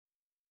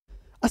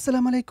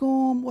Assalamu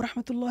alaikum wa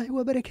rahmatullahi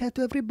wa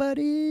barakatuh,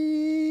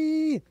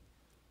 everybody.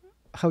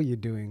 How you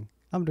doing?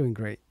 I'm doing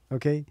great.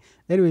 Okay.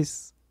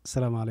 Anyways,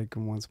 assalamu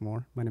alaikum once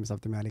more. My name is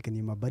Abdi Malik and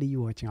you're my buddy.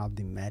 You're watching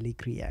Abdi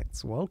Malik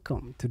Reacts.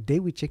 Welcome. Today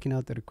we're checking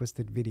out the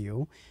requested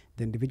video.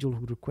 The individual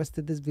who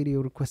requested this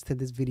video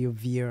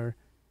via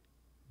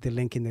the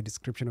link in the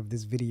description of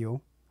this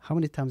video. How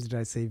many times did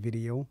I say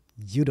video?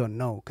 You don't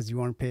know because you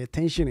weren't paying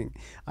attention.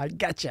 I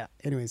gotcha.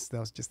 Anyways, that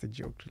was just a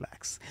joke.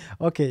 Relax.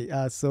 Okay,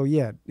 so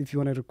yeah, if you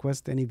want to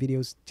request any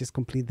videos, just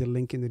complete the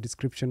link in the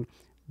description,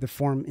 the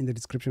form in the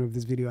description of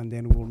this video, and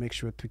then we'll make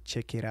sure to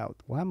check it out.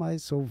 Why am I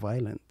so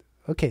violent?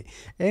 Okay,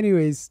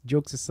 anyways,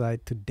 jokes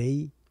aside,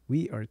 today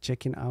we are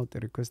checking out the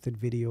requested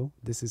video.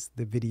 This is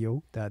the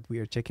video that we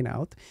are checking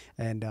out,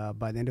 and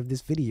by the end of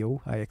this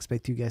video I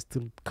expect you guys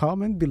to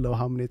comment below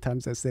how many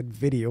times I said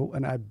video,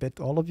 and I bet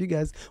all of you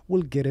guys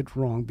will get it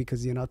wrong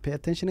because you're not paying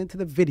attention into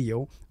the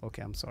video.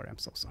 Okay, I'm sorry, I'm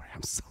so sorry,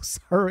 I'm so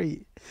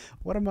sorry.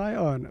 What am I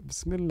on?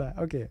 Bismillah.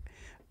 Okay,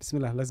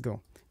 Bismillah, let's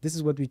go. This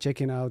is what we're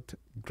checking out.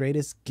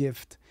 Greatest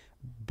Gift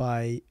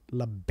by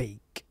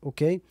Labbayk.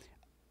 Okay,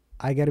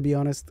 I gotta be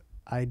honest,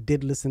 I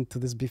did listen to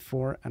this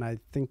before, and I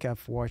think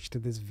I've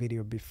watched this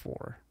video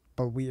before,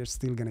 but we are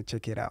still gonna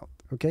check it out.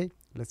 Okay,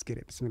 let's get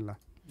it. Bismillah.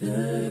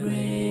 The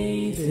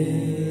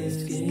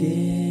greatest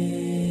gift.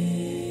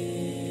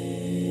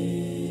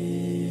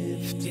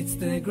 It's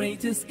the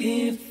greatest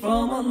gift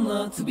from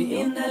Allah to be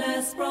in the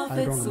last prophet.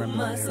 I don't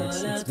remember the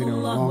lyrics. It's been a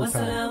long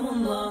time.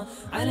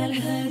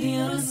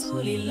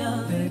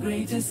 The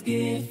greatest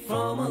gift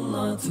from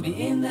Allah to be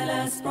in the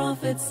last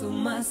prophet.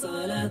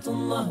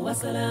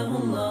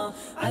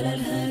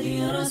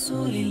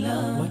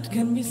 What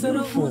can be said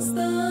of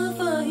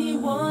Mustafa? He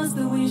was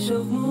the wish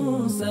of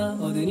Musa,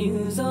 or the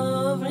news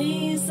of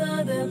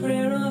Isa, the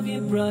prayer of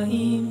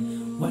Ibrahim.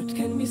 What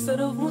can be said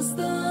of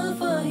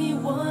Mustafa? He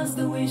was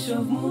the wish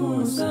of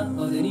Musa,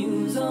 or the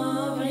news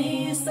of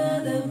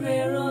Isa, the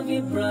prayer of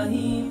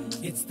Ibrahim.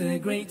 It's the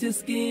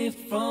greatest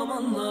gift from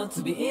Allah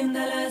to be in the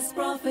last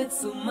prophet.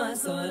 Summa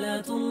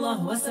salatullah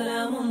wa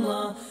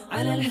salamullah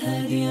ala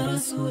al-hadi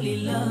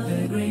rasulillah.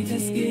 The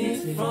greatest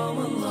gift from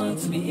Allah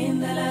to be in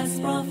the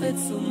last prophet.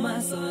 Summa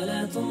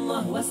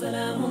salatullah wa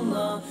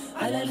salamullah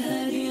ala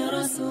al-hadi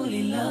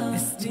rasulillah.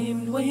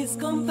 Esteemed were his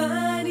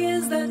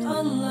companions that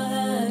Allah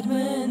had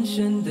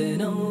mentioned, the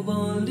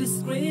noble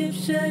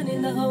description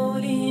in the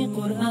Holy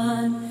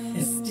Quran.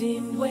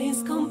 Esteemed were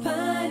his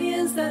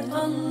companions that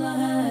Allah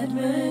had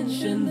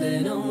mentioned, the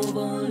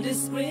noble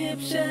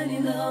description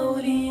in the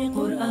Holy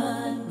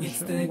Quran. It's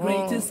the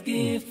greatest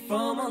gift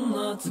from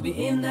Allah to be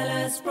in the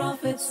last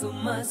prophet.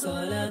 Summa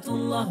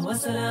salatullah wa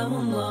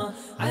salamullah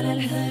ala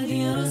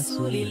al-hadi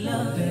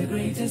rasulillah. The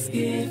greatest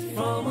gift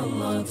from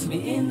Allah to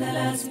be in the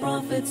last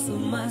prophet.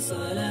 Summa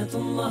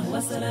salatullah wa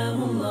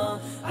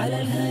salamullah ala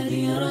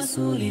al-hadi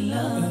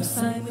rasulillah.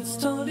 Simon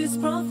told his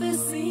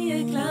prophecy,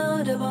 a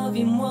cloud above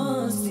him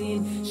was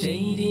seen,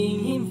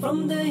 shading him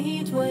from the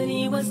heat when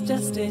he was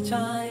just a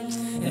child.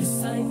 As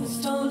Simon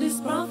told his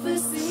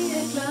prophecy,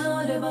 a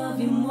cloud above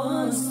him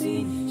was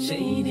seen,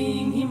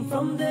 shading him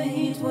from the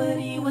heat when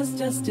he was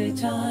just a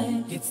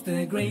child. It's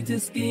the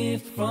greatest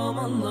gift from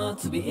Allah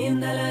to be in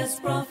the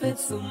last prophet.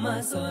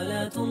 Summa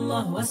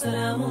salatullah wa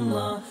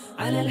salamullah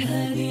ala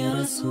al-hadi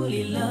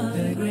rasulillah.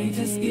 The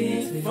greatest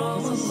gift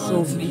from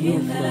Allah to be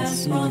in the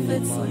last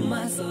prophet.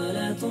 Summa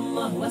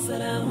salatullah wa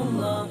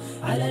salamullah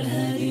ala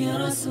al-hadi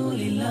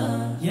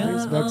rasulillah.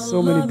 Brings back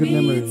so many good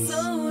memories.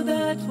 So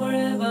that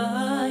wherever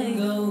I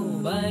go,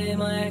 by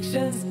my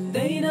actions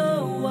they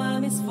know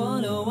I'm his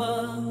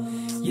follower.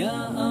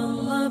 Ya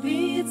Allah,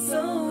 be it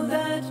so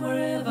that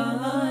wherever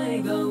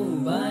I go,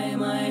 by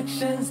my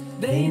actions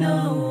they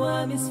know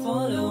I'm his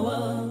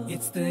follower.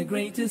 It's the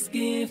greatest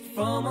gift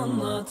from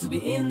Allah to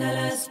be in the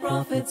last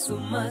prophet.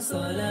 Summa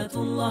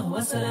salatullah wa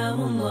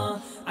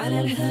salamullah ala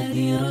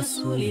al-hadi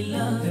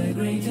rasulillah. The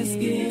greatest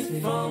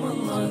gift from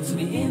Allah to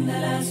be in the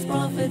last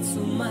prophet.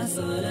 Summa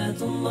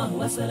salatullah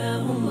wa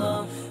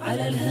salamullah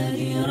ala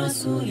al-hadi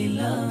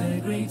rasulillah.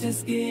 The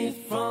greatest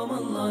gift from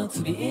Allah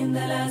to be in the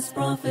last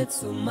prophet.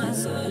 Summa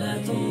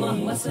salatullah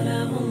wa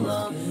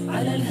salamullah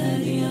ala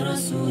al-hadi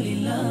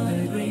rasulillah.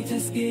 The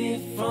greatest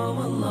gift from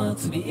Allah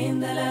to be in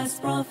the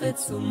last prophet.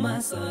 Summa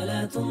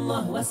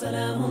salatullah wa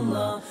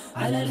salamullah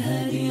ala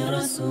al-hadi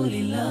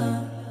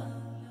rasulillah.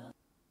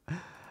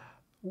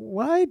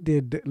 Why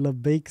did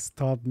Labbayk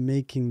stop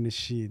making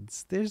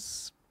nasheeds?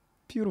 There's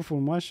beautiful,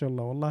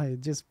 mashallah, wallahi,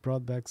 it just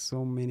brought back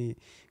so many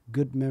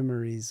good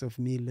memories of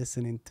me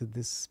listening to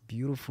this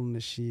beautiful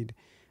nasheed.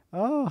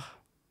 Ah,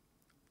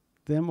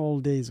 them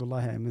old days,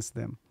 wallahi, I miss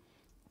them.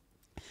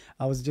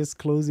 I was just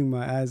closing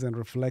my eyes and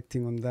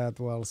reflecting on that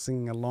while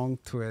singing along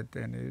to it,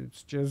 and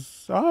it's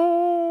just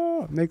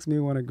makes me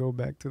want to go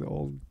back to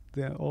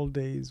the old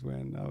days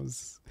when I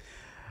was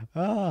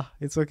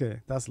it's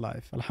okay, that's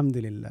life,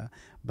 alhamdulillah.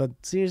 But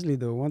seriously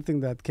though, one thing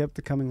that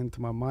kept coming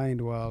into my mind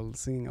while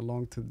singing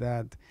along to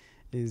that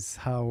is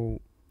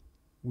how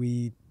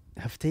we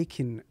have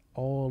taken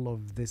all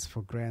of this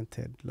for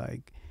granted.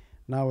 Like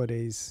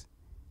nowadays,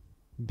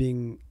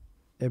 being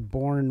a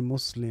born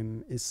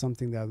Muslim is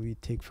something that we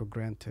take for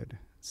granted,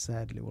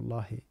 sadly,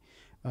 wallahi.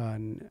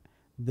 And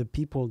the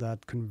people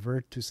that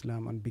convert to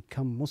Islam and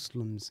become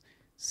Muslims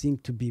seem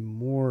to be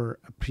more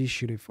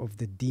appreciative of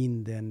the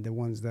deen than the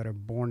ones that are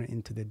born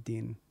into the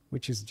deen,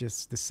 which is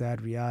just the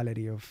sad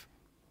reality of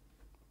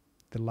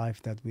the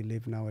life that we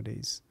live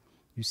nowadays.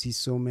 You see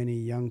so many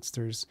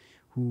youngsters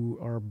who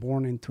are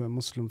born into a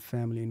Muslim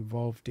family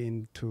involved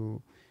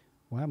into,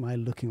 why am I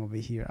looking over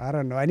here? I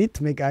don't know. I need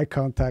to make eye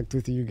contact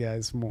with you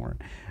guys more.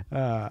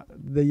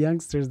 The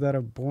youngsters that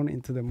are born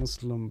into the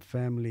Muslim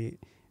family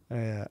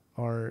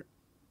are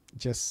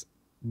just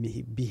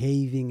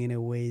behaving in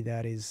a way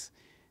that is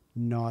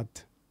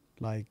not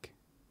like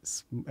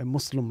a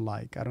Muslim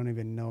like. I don't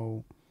even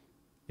know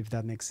if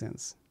that makes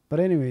sense. But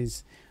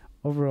anyways,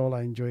 overall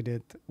I enjoyed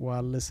it.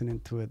 While listening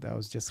to it, I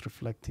was just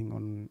reflecting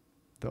on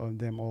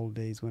them old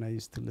days when I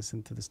used to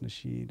listen to this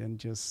nasheed and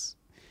just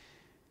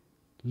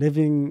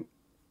living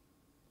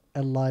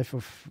a life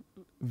of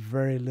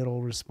very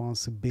little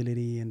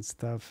responsibility and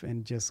stuff,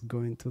 and just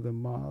going to the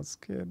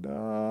mosque and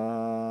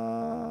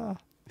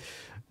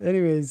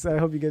anyways, I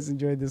hope you guys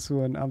enjoyed this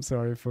one. I'm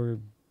sorry for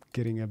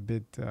getting a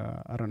bit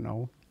I don't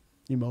know,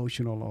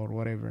 emotional or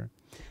whatever,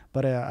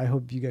 but I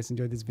hope you guys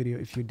enjoyed this video.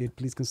 If you did,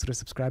 please consider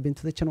subscribing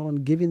to the channel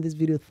and giving this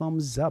video a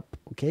thumbs up.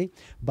 Okay,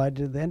 by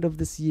the end of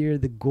this year,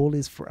 the goal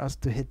is for us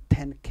to hit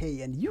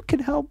 10K, and you can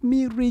help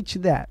me reach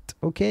that,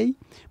 okay,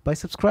 by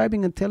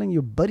subscribing and telling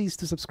your buddies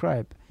to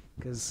subscribe.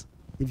 Because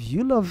if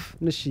you love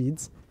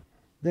nasheeds,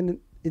 then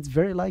it's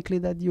very likely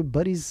that your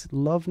buddies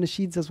love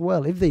nasheeds as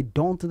well. If they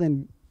don't,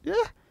 then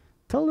yeah,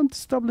 tell them to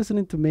stop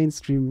listening to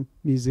mainstream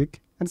music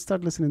and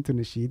start listening to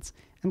nasheeds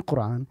and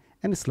Quran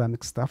and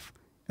Islamic stuff.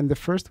 And the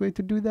first way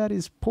to do that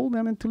is pull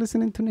them into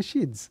listening to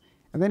nasheeds,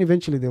 and then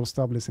eventually they'll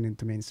stop listening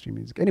to mainstream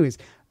music. Anyways,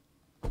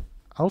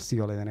 I'll see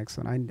you all in the next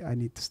one. I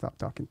need to stop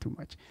talking too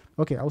much.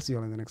 Okay, I'll see you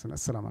all in the next one.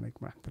 Assalamu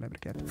alaikum wa rahmatullahi wa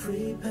barakatuh.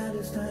 Free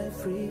Palestine,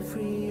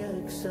 free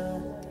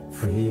Aqsa.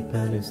 Free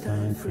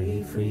Palestine,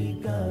 free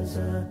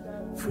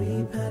Gaza.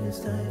 Free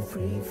Palestine,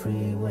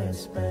 free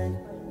West Bank.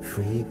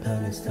 Free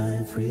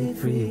Palestine, free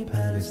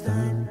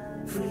Palestine.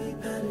 Free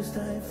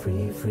Palestine,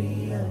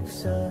 free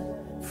Aqsa.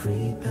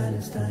 Free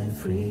Palestine,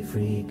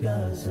 free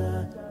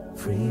Gaza.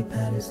 Free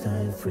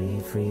Palestine,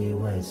 free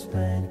West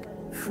Bank.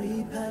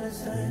 Free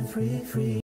Palestine, free